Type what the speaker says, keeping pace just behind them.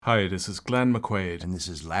Hi, this is Glenn McQuaid. And this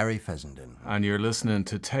is Larry Fessenden. And you're listening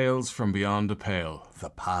to Tales from Beyond the Pale. The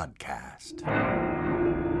podcast.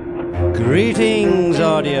 Greetings,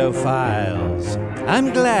 audiophiles.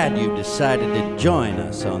 I'm glad you decided to join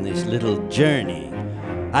us on this little journey.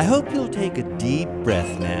 I hope you'll take a deep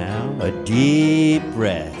breath now, a deep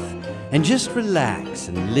breath, and just relax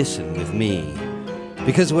and listen with me.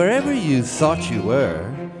 Because wherever you thought you were,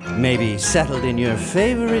 maybe settled in your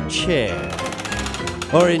favorite chair,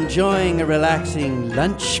 or enjoying a relaxing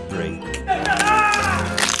lunch break.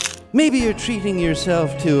 Maybe you're treating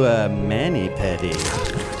yourself to a mani-pedi.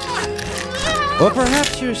 Or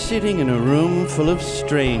perhaps you're sitting in a room full of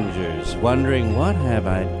strangers, wondering, what have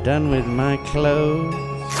I done with my clothes?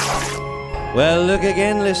 Well, look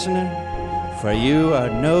again, listener, for you are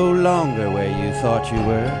no longer where you thought you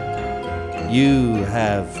were. You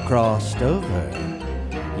have crossed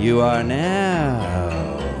over. You are now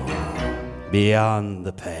beyond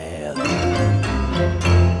the pale.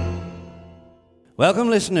 Welcome,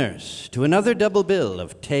 listeners, to another double bill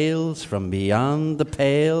of Tales from Beyond the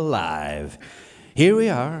Pale Live. Here we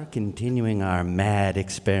are, continuing our mad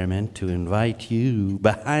experiment to invite you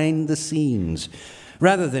behind the scenes.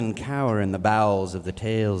 Rather than cower in the bowels of the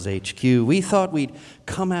Tales HQ, we thought we'd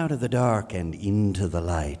come out of the dark and into the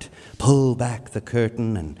light, pull back the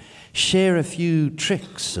curtain, and share a few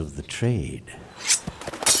tricks of the trade.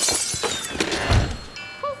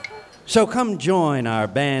 So come join our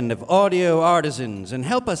band of audio artisans and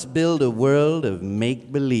help us build a world of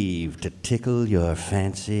make-believe to tickle your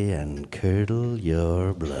fancy and curdle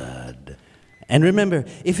your blood. And remember,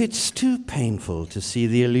 if it's too painful to see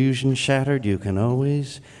the illusion shattered, you can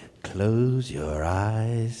always close your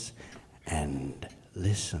eyes and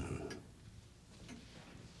listen.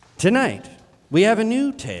 Tonight, we have a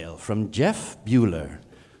new tale from Jeff Buhler.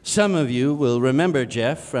 Some of you will remember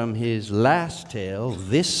Jeff from his last tale,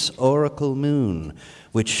 This Oracle Moon,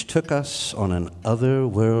 which took us on an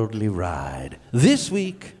otherworldly ride. This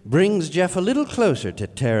week brings Jeff a little closer to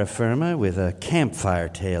terra firma with a campfire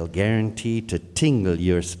tale guaranteed to tingle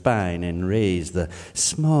your spine and raise the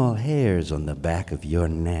small hairs on the back of your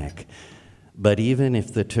neck. But even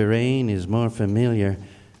if the terrain is more familiar,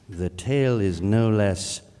 the tale is no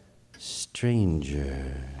less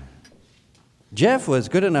stranger. Jeff was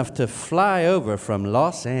good enough to fly over from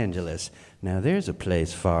Los Angeles. Now, there's a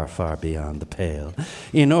place far, far beyond the pale,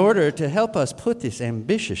 in order to help us put this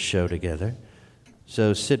ambitious show together.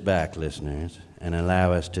 So sit back, listeners, and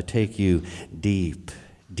allow us to take you deep,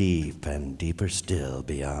 deep, and deeper still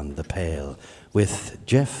beyond the pale with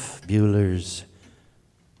Jeff Buhler's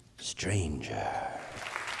Stranger.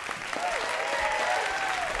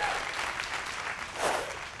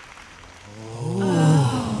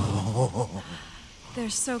 They're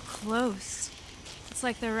so close. It's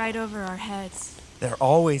like they're right over our heads. They're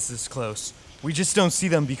always this close. We just don't see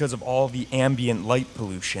them because of all the ambient light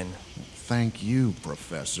pollution. Thank you,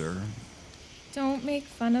 Professor. Don't make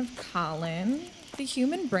fun of Colin. The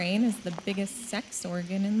human brain is the biggest sex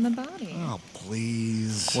organ in the body. Oh,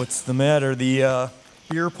 please. What's the matter? The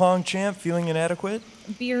beer pong champ feeling inadequate?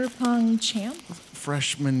 Beer pong champ?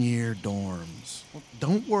 Freshman year dorms. Well,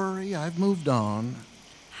 don't worry, I've moved on.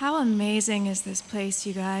 How amazing is this place,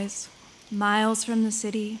 you guys? Miles from the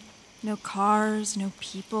city, no cars, no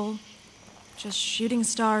people, just shooting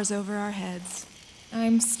stars over our heads.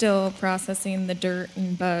 I'm still processing the dirt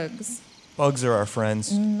and bugs. Bugs are our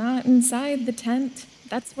friends. Not inside the tent.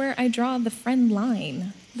 That's where I draw the friend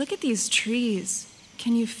line. Look at these trees.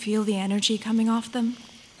 Can you feel the energy coming off them?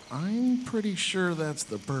 I'm pretty sure that's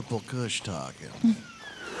the Purple Kush talking.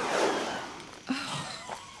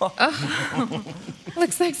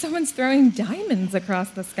 Looks like someone's throwing diamonds across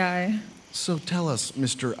the sky. So tell us,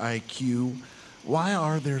 Mr. IQ, why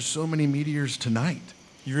are there so many meteors tonight?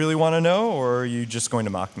 You really want to know, or are you just going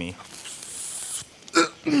to mock me?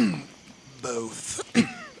 Both.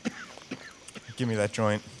 Give me that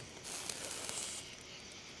joint.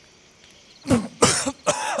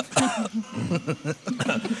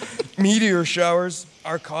 Meteor showers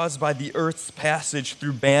are caused by the Earth's passage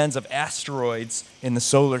through bands of asteroids in the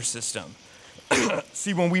solar system.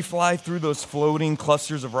 See, when we fly through those floating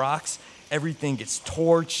clusters of rocks, everything gets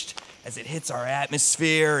torched as it hits our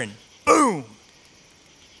atmosphere, and boom!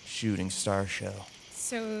 Shooting star show.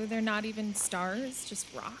 So they're not even stars, just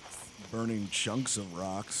rocks? Burning chunks of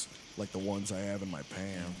rocks, like the ones I have in my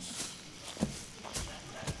pants.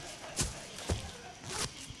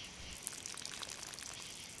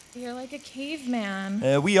 You're like a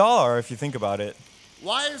caveman. We all are, if you think about it.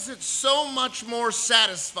 Why is it so much more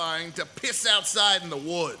satisfying to piss outside in the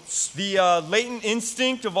woods? The latent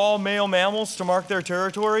instinct of all male mammals to mark their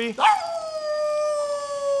territory.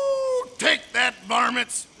 take that,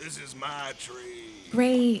 varmints. This is my tree.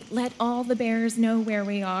 Great. Let all the bears know where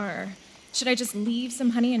we are. Should I just leave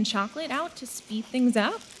some honey and chocolate out to speed things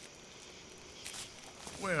up?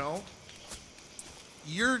 Well,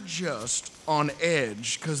 you're just on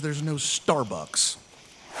edge because there's no Starbucks.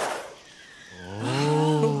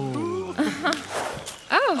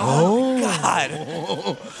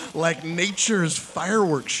 God. Like nature's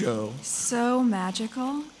fireworks show. So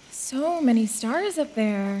magical. So many stars up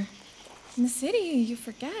there. In the city, you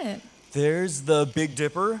forget. There's the Big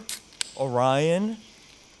Dipper, Orion.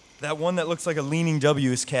 That one that looks like a leaning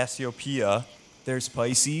W is Cassiopeia. There's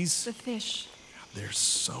Pisces. The fish. They're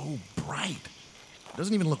so bright. It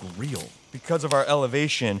doesn't even look real. Because of our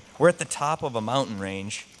elevation, we're at the top of a mountain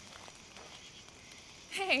range.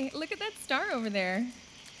 Hey, look at that star over there.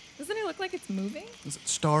 Doesn't it look like it's moving?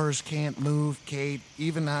 Stars can't move, Kate.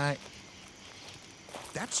 Even I.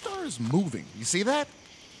 That star is moving. You see that?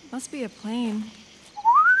 Must be a plane.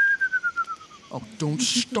 Oh, don't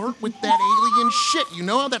start with that alien shit. You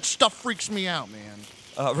know how that stuff freaks me out, man.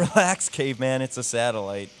 Relax, caveman, it's a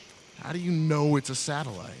satellite. How do you know it's a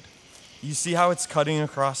satellite? You see how it's cutting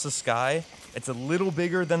across the sky? It's a little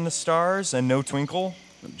bigger than the stars and no twinkle.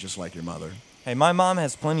 Just like your mother. Hey, my mom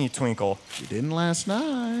has plenty of twinkle. You didn't last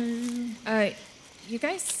night. You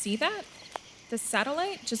guys see that? The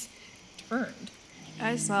satellite just turned.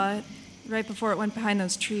 I saw it right before it went behind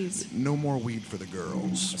those trees. No more weed for the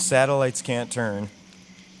girls. Satellites can't turn.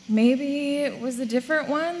 Maybe it was a different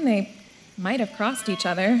one. They might have crossed each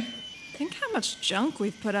other. Think how much junk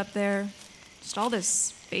we've put up there. Just all this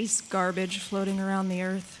space garbage floating around the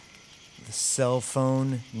Earth. The cell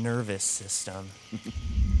phone nervous system.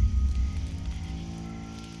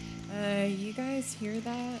 You guys hear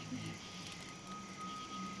that?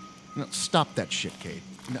 No, stop that shit, Kate.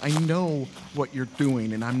 I know what you're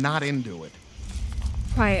doing, and I'm not into it.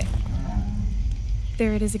 Quiet.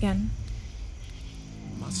 There it is again.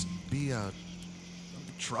 Must be a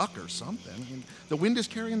truck or something. I mean, the wind is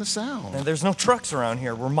carrying the sound. And there's no trucks around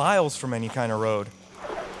here. We're miles from any kind of road.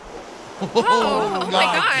 Oh my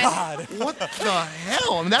God. What the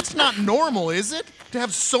hell? I mean, that's not normal, is it? To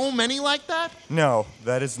have so many like that? No,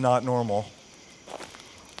 that is not normal.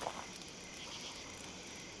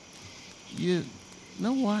 You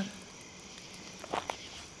know what?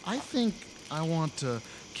 I think I want to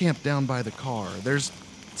camp down by the car. There's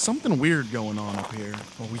something weird going on up here.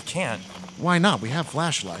 Well, we can't. Why not? We have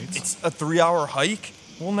flashlights. It's a 3-hour hike.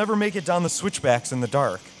 We'll never make it down the switchbacks in the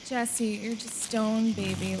dark. Jesse, you're just stoned,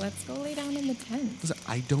 baby. Let's go lay down in the tent. Listen,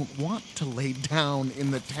 I don't want to lay down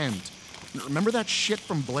in the tent. Remember that shit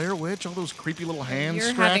from Blair Witch? All those creepy little hands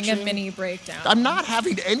You're scratching? having a mini breakdown. I'm not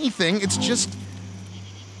having anything. It's just...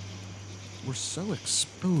 We're so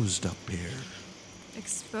exposed up here.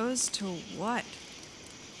 Exposed to what?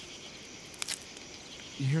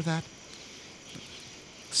 You hear that?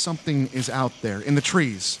 Something is out there in the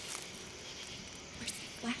trees. Where's the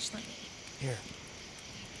flashlight? Here.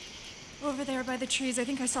 Over there by the trees, I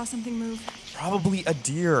think I saw something move. Probably a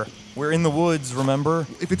deer. We're in the woods, remember?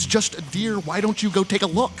 If it's just a deer, why don't you go take a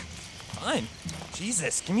look? Fine.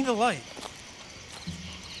 Jesus, give me the light.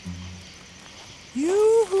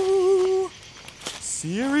 Yoo-hoo!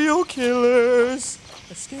 Serial killers!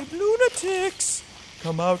 Escaped lunatics!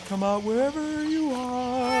 Come out wherever you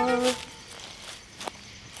are.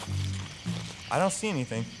 I don't see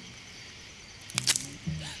anything.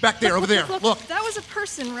 Back there, over there. Look. That was a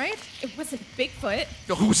person, right? It wasn't Bigfoot.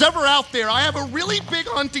 Who's ever out there, I have a really big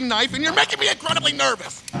hunting knife, and you're making me incredibly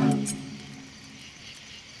nervous. They're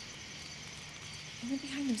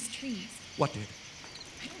behind those trees. What did?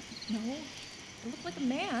 I don't know. It looked like a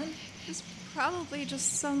man. It's probably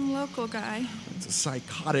just some local guy. It's a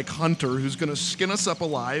psychotic hunter who's gonna skin us up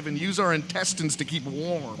alive and use our intestines to keep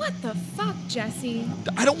warm. What the fuck, Jesse?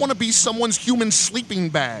 I don't want to be someone's human sleeping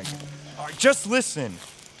bag. All right, just listen.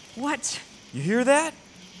 What? You hear that?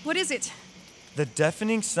 What is it? The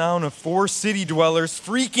deafening sound of 4 city dwellers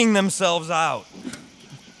freaking themselves out.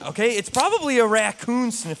 Okay, it's probably a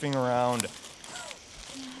raccoon sniffing around.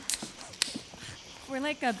 We're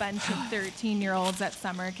like a bunch of 13-year-olds at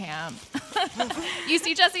summer camp. You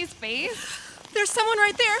see Jesse's face? There's someone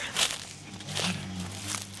right there.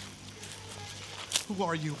 Who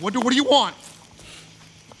are you? What do you want?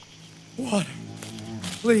 Water.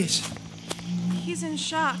 Please. He's in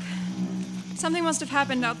shock. Something must have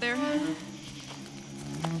happened out there.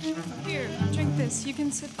 Here, drink this. You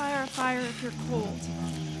can sit by our fire if you're cold.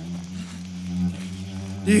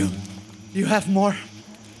 Do you have more?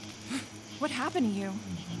 What happened to you?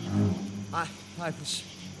 I was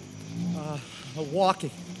walking.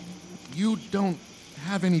 You don't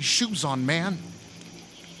have any shoes on, man.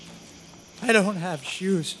 I don't have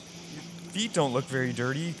shoes. Feet don't look very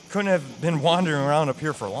dirty. Couldn't have been wandering around up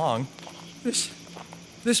here for long.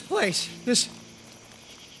 This place, this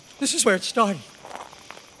is where it started.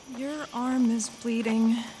 Your arm is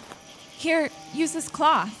bleeding. Here, use this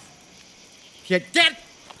cloth. Get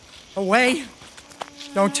away.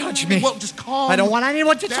 Don't touch me. Well, just calm I don't want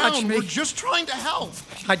anyone to down. touch me. We're just trying to help.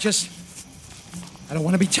 I don't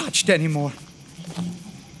want to be touched anymore.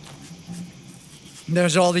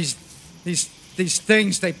 There's all these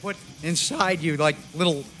things they put inside you, like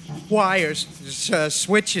little wires,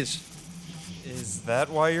 switches. Is that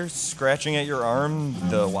why you're scratching at your arm?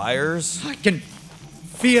 The wires? I can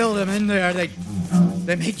feel them in there.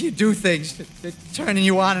 They make you do things. They're turning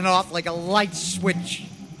you on and off like a light switch.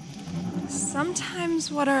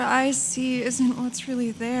 Sometimes what our eyes see isn't what's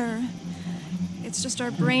really there. It's just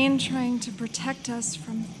our brain trying to protect us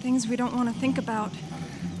from things we don't want to think about.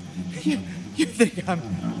 You think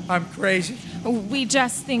I'm crazy? We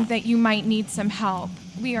just think that you might need some help.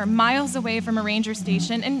 We are miles away from a ranger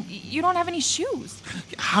station, and you don't have any shoes.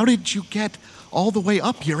 How did you get all the way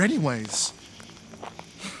up here anyways?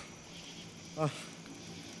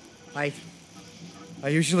 I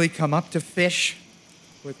usually come up to fish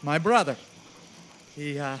with my brother.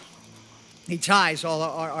 He ties all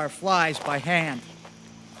our flies by hand.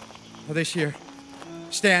 Well, this year,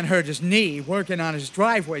 Stan hurt his knee working on his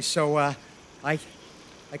driveway, so I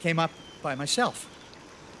came up by myself.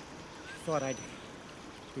 Thought I'd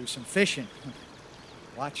do some fishing,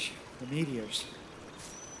 watch the meteors.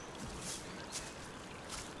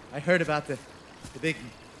 I heard about the big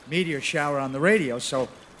meteor shower on the radio, so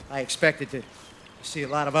I expected to see a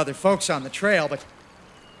lot of other folks on the trail, but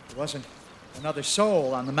there wasn't another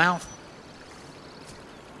soul on the mountain.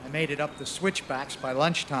 I made it up the switchbacks by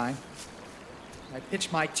lunchtime. I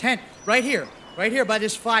pitched my tent right here by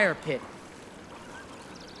this fire pit.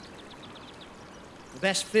 The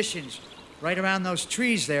best fishing's right around those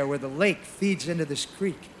trees there where the lake feeds into this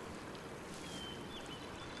creek.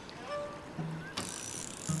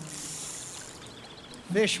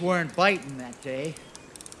 Fish weren't biting that day.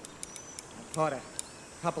 I caught a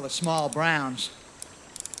couple of small browns,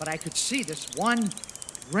 but I could see this one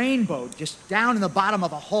rainbow just down in the bottom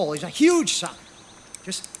of a hole. He's a huge sucker,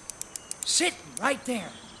 just sitting right there.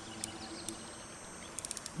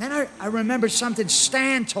 And then I remembered something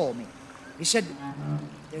Stan told me. He said,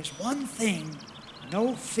 there's one thing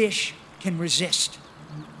no fish can resist: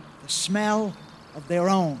 the smell of their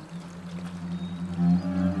own.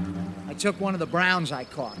 I took one of the browns I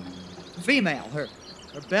caught. Female, her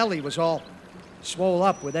belly was all swole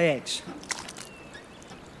up with eggs.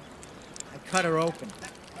 I cut her open,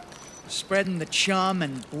 spreading the chum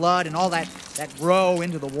and blood and all that roe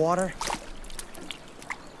into the water.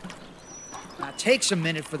 Now, it takes a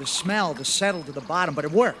minute for the smell to settle to the bottom, but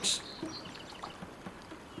it works.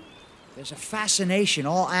 There's a fascination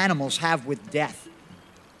all animals have with death.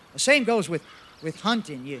 The same goes with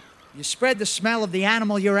hunting. You spread the smell of the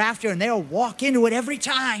animal you're after, and they'll walk into it every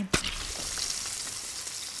time.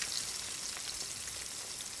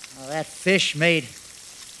 Well, that fish made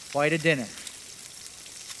quite a dinner.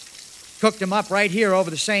 Cooked them up right here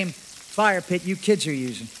over the same fire pit you kids are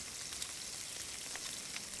using.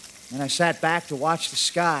 Then I sat back to watch the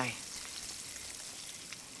sky.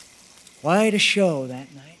 Quite a show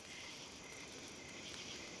that night.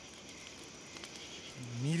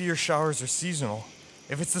 Meteor showers are seasonal.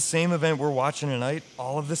 If it's the same event we're watching tonight,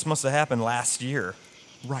 all of this must have happened last year.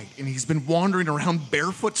 Right, and he's been wandering around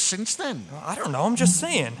barefoot since then. I don't know, I'm just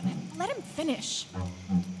saying. Let him finish.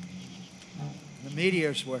 The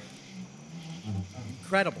meteors were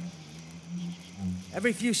incredible.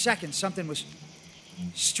 Every few seconds, something was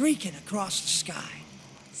streaking across the sky.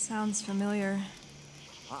 Sounds familiar.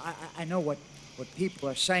 I know what people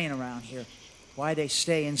are saying around here, why they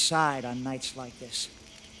stay inside on nights like this.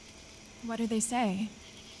 What do they say?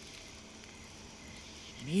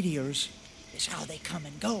 Meteors is how they come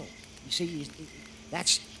and go. You see,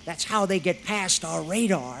 that's how they get past our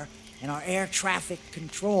radar and our air traffic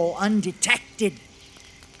control undetected.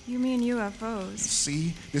 You mean UFOs?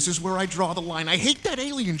 See, this is where I draw the line. I hate that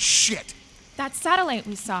alien shit. That satellite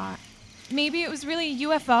we saw. Maybe it was really a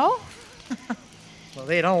UFO? Well,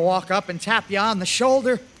 they don't walk up and tap you on the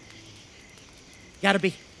shoulder. Gotta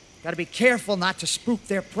be careful not to spook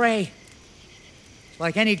their prey. It's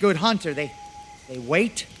like any good hunter, they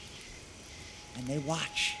wait and they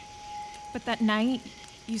watch. But that night,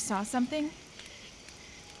 you saw something?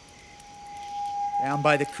 Down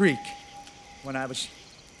by the creek, when I was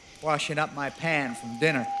washing up my pan from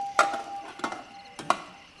dinner.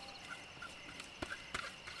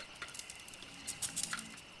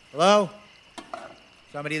 Hello?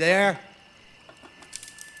 Somebody there?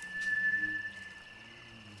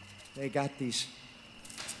 they got these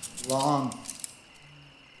long,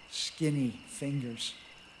 skinny fingers,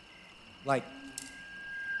 like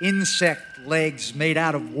insect legs made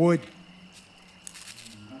out of wood.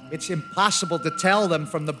 It's impossible to tell them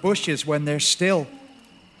from the bushes when they're still.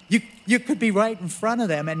 You could be right in front of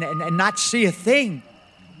them and not see a thing.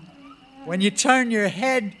 When you turn your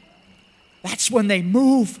head, that's when they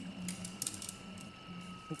move.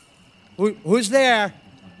 Who's there?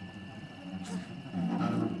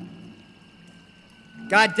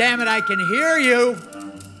 God damn it, I can hear you.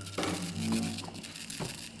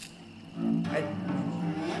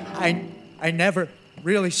 I never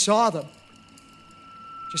really saw them.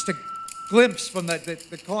 Just a glimpse from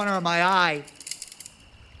the corner of my eye.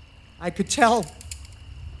 I could tell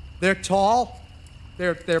they're tall,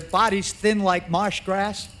 their bodies thin like marsh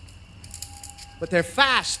grass, but they're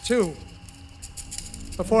fast too.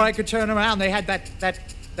 Before I could turn around, they had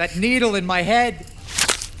that needle in my head.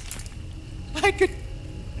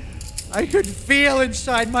 I could feel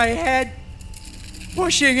inside my head,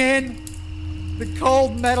 pushing in, the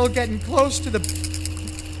cold metal getting close to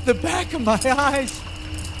the back of my eyes.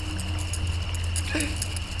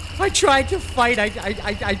 I tried to fight.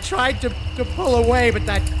 I tried to pull away, but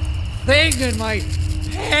that thing in my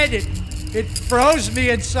head, it froze me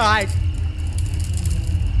inside.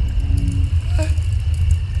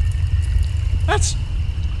 That's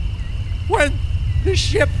when the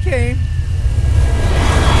ship came.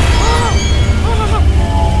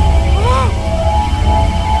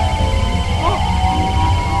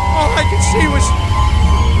 All I could see was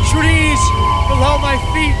trees below my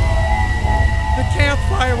feet. The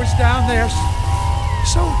campfire was down there,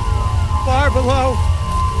 so far below,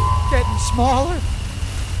 getting smaller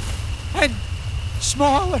and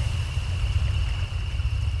smaller.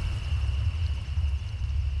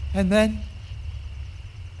 And then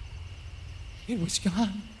it was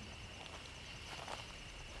gone.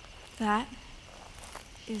 That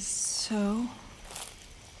is so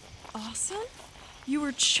awesome. You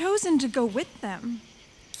were chosen to go with them.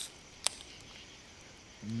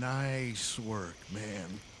 Nice work,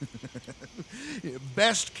 man.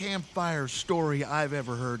 Best campfire story I've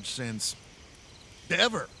ever heard since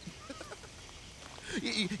ever.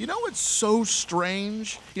 You know what's so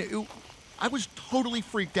strange? I was totally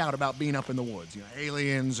freaked out about being up in the woods,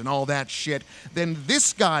 aliens and all that shit. Then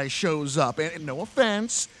this guy shows up, and no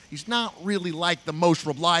offense, he's not really like the most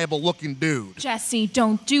reliable looking dude. Jesse,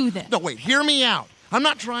 don't do this. No, wait, hear me out. I'm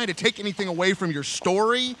not trying to take anything away from your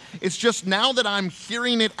story. It's just now that I'm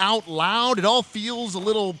hearing it out loud, it all feels a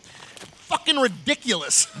little fucking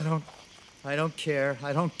ridiculous. I don't care.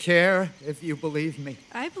 I don't care if you believe me.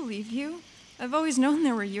 I believe you. I've always known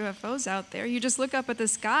there were UFOs out there. You just look up at the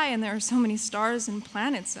sky and there are so many stars and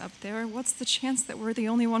planets up there. What's the chance that we're the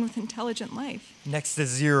only one with intelligent life? Next to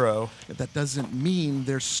zero. That doesn't mean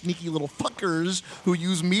they're sneaky little fuckers who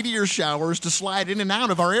use meteor showers to slide in and out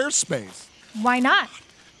of our airspace. Why not?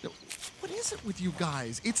 What is it with you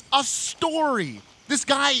guys? It's a story. This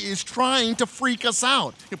guy is trying to freak us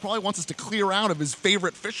out. He probably wants us to clear out of his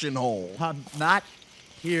favorite fishing hole. I'm not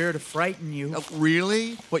here to frighten you.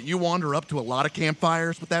 Really? What, you wander up to a lot of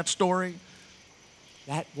campfires with that story?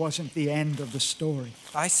 That wasn't the end of the story.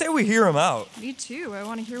 I say we hear him out. Me too. I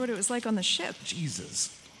want to hear what it was like on the ship. Jesus.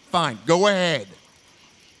 Fine, go ahead.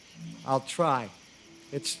 I'll try.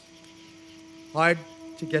 It's hard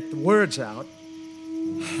to get the words out.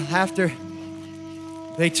 After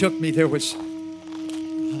they took me, there was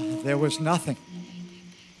nothing.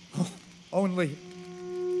 Only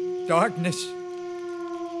darkness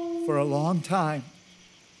for a long time.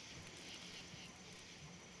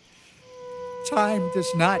 Time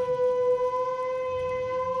does not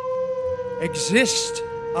exist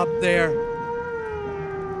up there.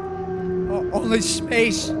 Only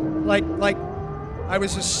space, like I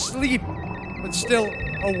was asleep, but still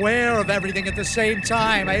aware of everything at the same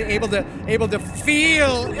time. Able to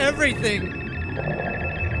feel everything.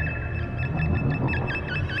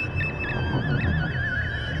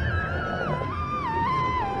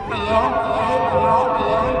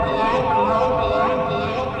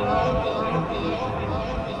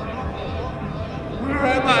 Where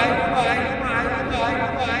am I?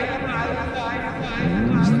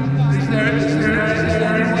 Is there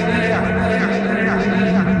anyone there?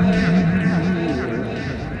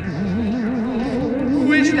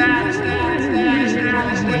 Who is that?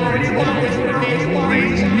 What do you want with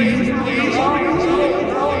me?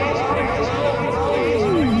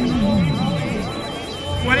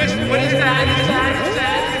 What is that?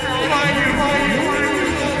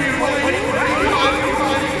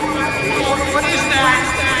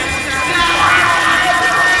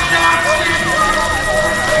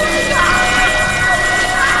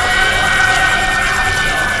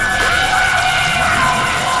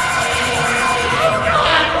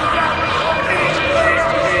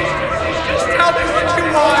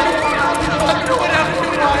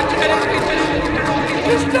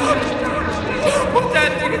 Stop! Put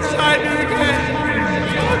that thing inside me again!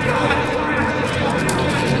 Oh, God!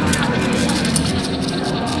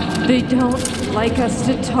 They don't like us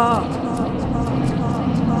to talk.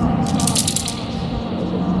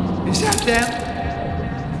 Is that them?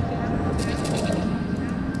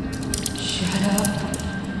 Shut up.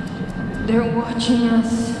 They're watching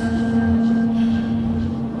us.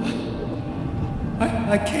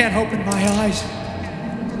 I can't open my eyes.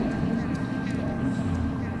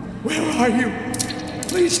 Where are you?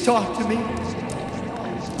 Please talk to me.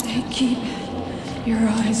 They keep your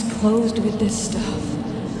eyes closed with this stuff.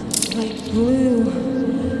 Like glue.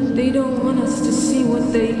 They don't want us to see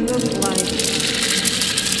what they look like.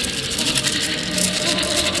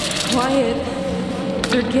 Quiet.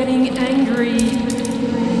 They're getting angry.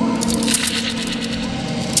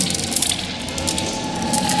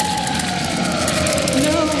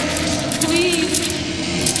 No, please.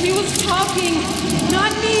 He was talking,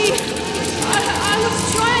 not me. I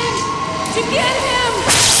was trying to get him.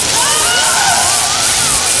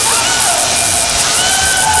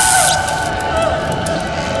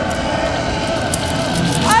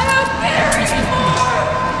 I don't care anymore.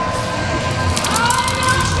 I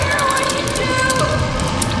don't care what you do.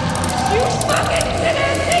 You fucking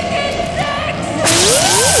sadistic insects.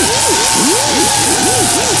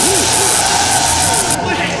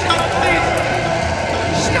 Please, stop it!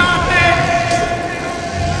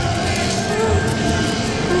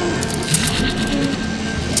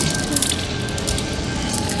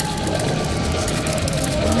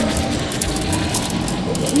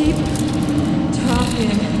 Keep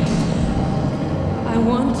talking. I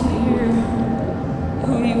want to hear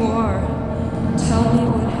who you are. Tell me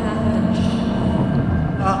what happened.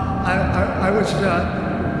 I was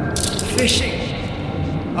fishing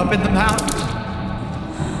up in the mountains.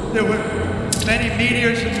 There were many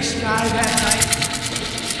meteors in the sky that night.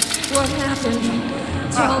 What happened?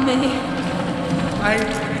 Tell me. I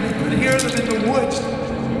could hear them in the woods.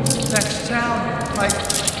 That sound like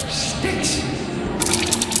sticks.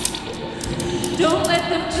 Don't let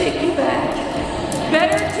them take you back.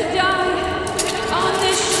 Better to die on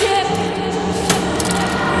this ship.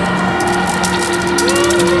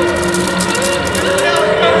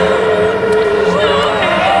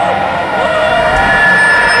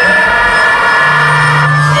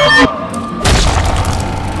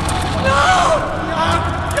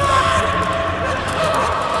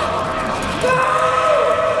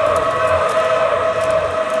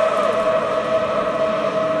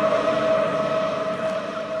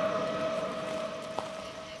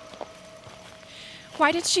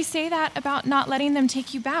 Why did she say that about not letting them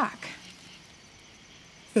take you back?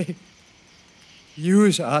 They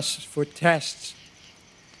use us for tests.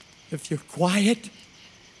 If you're quiet,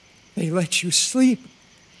 they let you sleep.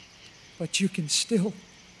 But you can still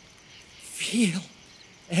feel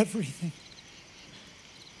everything.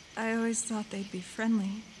 I always thought they'd be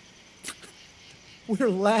friendly. We're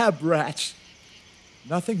lab rats.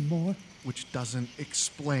 Nothing more. Which doesn't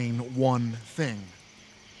explain one thing.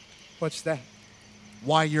 What's that?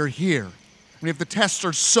 Why you're here. I mean, if the tests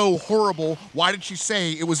are so horrible, why did she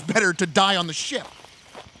say it was better to die on the ship?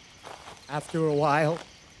 After a while,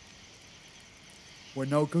 we're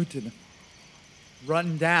no good to them.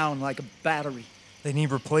 Run down like a battery. They need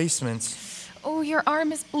replacements. Oh, your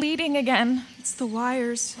arm is bleeding again. It's the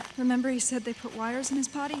wires. Remember he said they put wires in his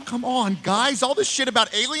body? Come on, guys. All this shit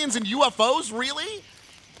about aliens and UFOs, really?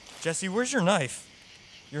 Jesse, where's your knife?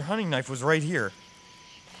 Your hunting knife was right here.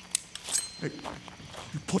 Hey,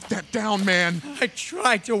 you put that down, man. I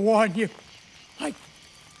tried to warn you. I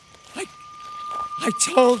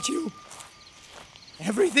told you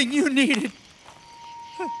everything you needed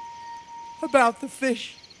about the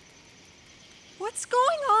fish. What's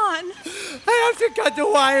going on? I have to cut the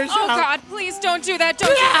wires Oh, out. God, please don't do that. Don't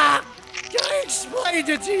do I explained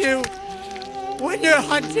it to you. When you're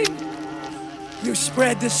hunting, you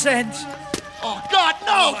spread the scent. Oh, God,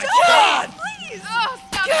 no! God! Please! Oh,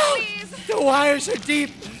 stop it, please. The wires are deep.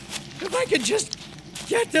 If I could just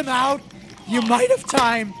get them out, you might have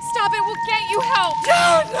time. Stop it. We'll get you help.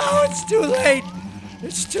 No, it's too late.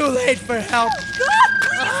 It's too late for help.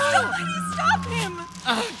 God, please stop him!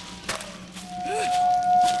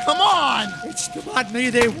 Come on! It's not me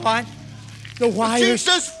they want. The wires.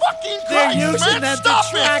 Jesus fucking They're Christ, using man, them stop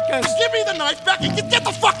to track it! us. Give me the knife back and get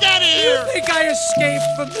the fuck out of You here! think I escaped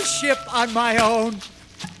from the ship on my own?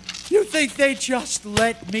 You think they just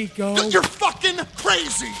let me go? You're fucking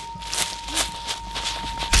crazy!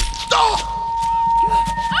 Oh!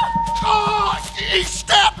 Oh! He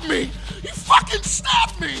stabbed me! He fucking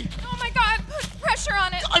stabbed me! Oh, my God. Put pressure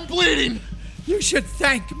on it. I'm bleeding! You should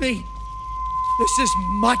thank me. This is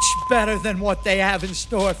much better than what they have in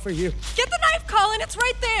store for you. Get the knife, Colin. It's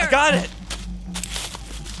right there. I got it.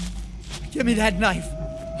 Give me that knife.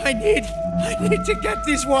 I need to get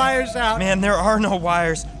these wires out. Man, there are no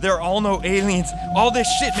wires. There are no aliens. All this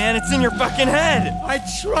shit, man, it's in your fucking head. I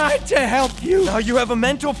tried to help you. Now you have a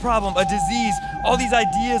mental problem, a disease, all these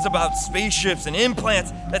ideas about spaceships and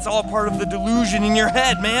implants. That's all part of the delusion in your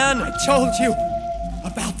head, man. I told you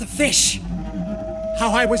about the fish.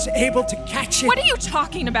 How I was able to catch it. What are you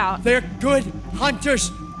talking about? They're good hunters.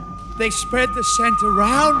 They spread the scent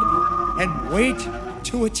around and wait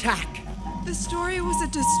to attack. The story was a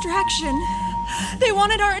distraction. They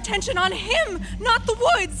wanted our attention on him, not the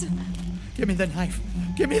woods. Give me the knife.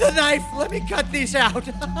 Give me the knife. Let me cut these out.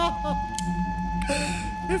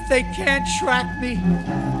 If they can't track me,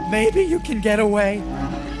 maybe you can get away.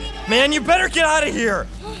 Man, you better get out of here.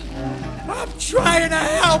 I'm trying to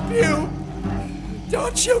help you.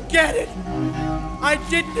 Don't you get it? I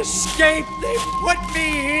didn't escape. They put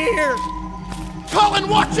me here. Colin,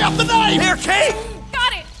 watch out the knife! Here, Kate!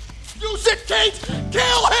 Got it! Use it, Kate!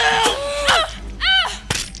 Kill him!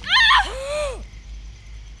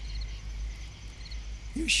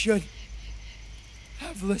 You should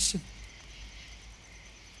have listened.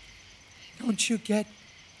 Don't you get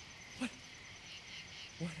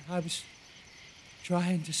what I was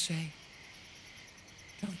trying to say?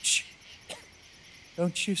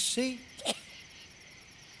 Don't you see?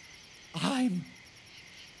 I'm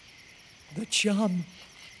the chum.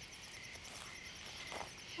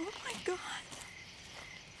 Oh my God.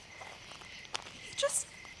 He just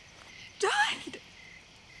died.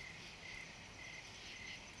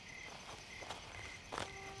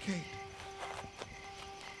 Kate.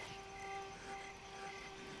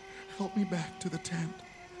 Help me back to the tent.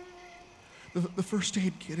 The first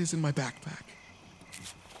aid kit is in my backpack.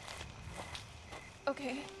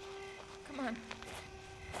 Okay. Come on.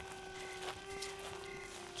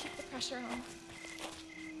 Keep the pressure on.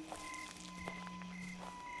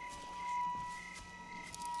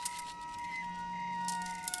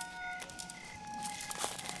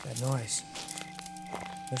 That noise.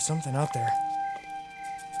 There's something out there.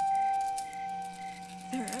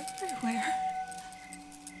 They're everywhere.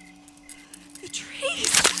 The trees.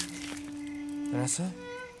 Vanessa?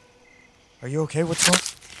 Are you okay? What's wrong?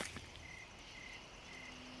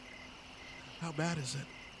 How bad is it?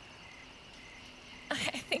 I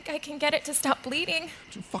think I can get it to stop bleeding.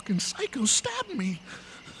 Some fucking psycho stabbed me.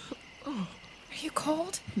 Are you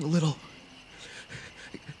cold? A little.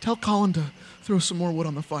 Tell Colin to throw some more wood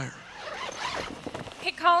on the fire.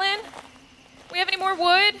 Hey, Colin? We have any more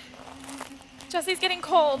wood? Jesse's getting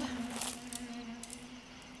cold.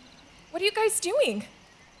 What are you guys doing?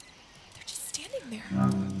 They're just standing there.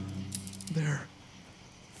 They're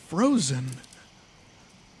frozen.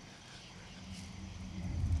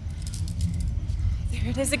 There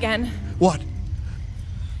it is again. What?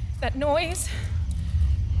 That noise.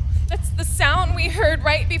 That's the sound we heard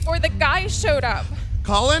right before the guy showed up.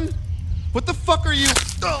 Colin? What the fuck are you?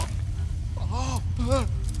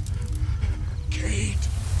 Kate.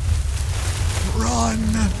 Run.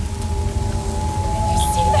 You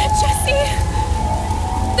see that, Jesse?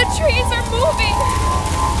 The trees are moving.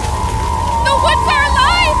 The woods are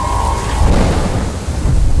alive.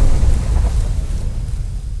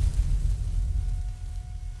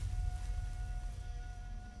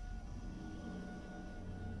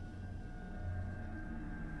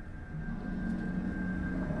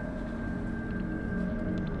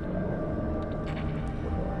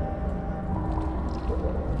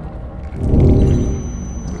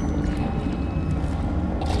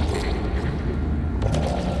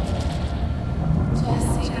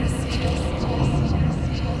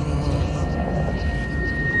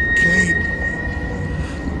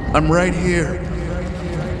 I'm right here.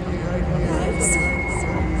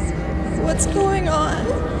 What's going on?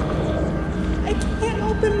 I can't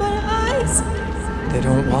open my eyes. They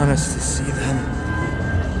don't want us to see them.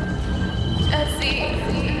 Jesse,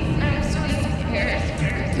 I'm so scared.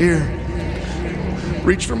 Here.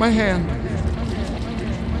 Reach for my hand.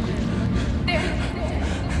 There.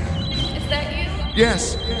 Is that you?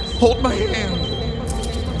 Yes. Hold my hand.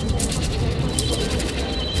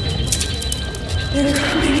 They're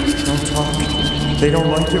coming. Don't talk. They don't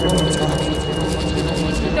like it when we talk.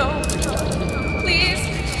 No. Please.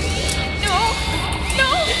 No. No.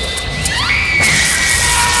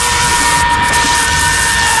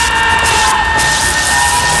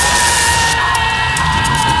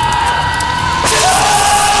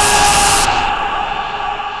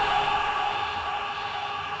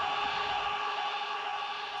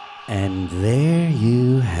 And there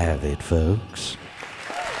you have it, folks.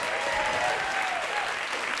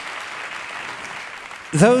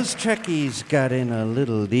 Those Trekkies got in a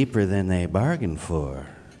little deeper than they bargained for.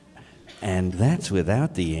 And that's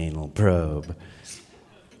without the anal probe.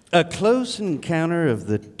 A close encounter of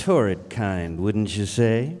the torrid kind, wouldn't you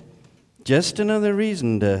say? Just another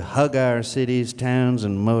reason to hug our cities, towns,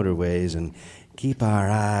 and motorways and keep our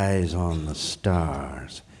eyes on the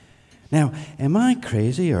stars. Now, am I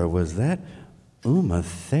crazy, or was that Uma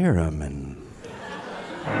Thurman?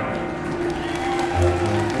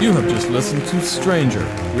 You have just listened to Stranger,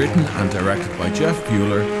 written and directed by Jeff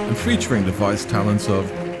Bueller and featuring the voice talents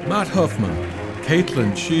of Matt Huffman,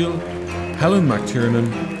 Caitlin Shield, Helen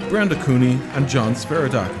McTiernan, Brenda Cooney, and John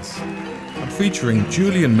Spiridakis, and featuring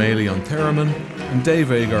Julian Maley on theremin and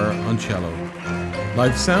Dave Agar on cello.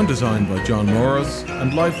 Live sound design by John Morris,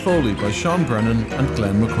 and live Foley by Sean Brennan and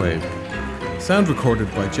Glenn McQuaid. Sound recorded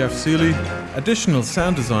by Jeff Seeley. Additional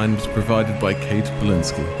sound design was provided by Kate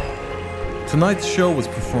Belinsky. Tonight's show was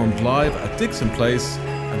performed live at Dixon Place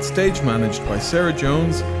and stage managed by Sarah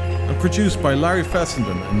Jones and produced by Larry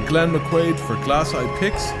Fessenden and Glenn McQuaid for Glass Eye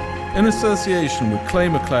Picks in association with Clay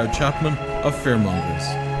McLeod Chapman of Fearmongers.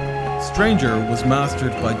 Stranger was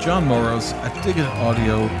mastered by John Morris at Digit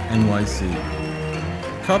Audio NYC.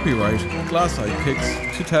 Copyright Glass Eye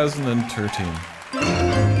Picks 2013.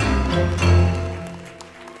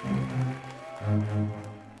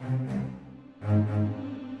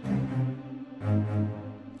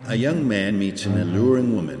 A young man meets an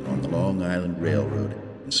alluring woman on the Long Island Railroad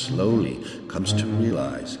and slowly comes to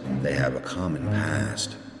realize they have a common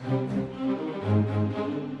past.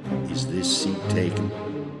 Is this seat taken?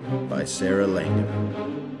 By Sarah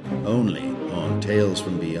Langdon. Only on Tales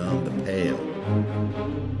from Beyond the Pale.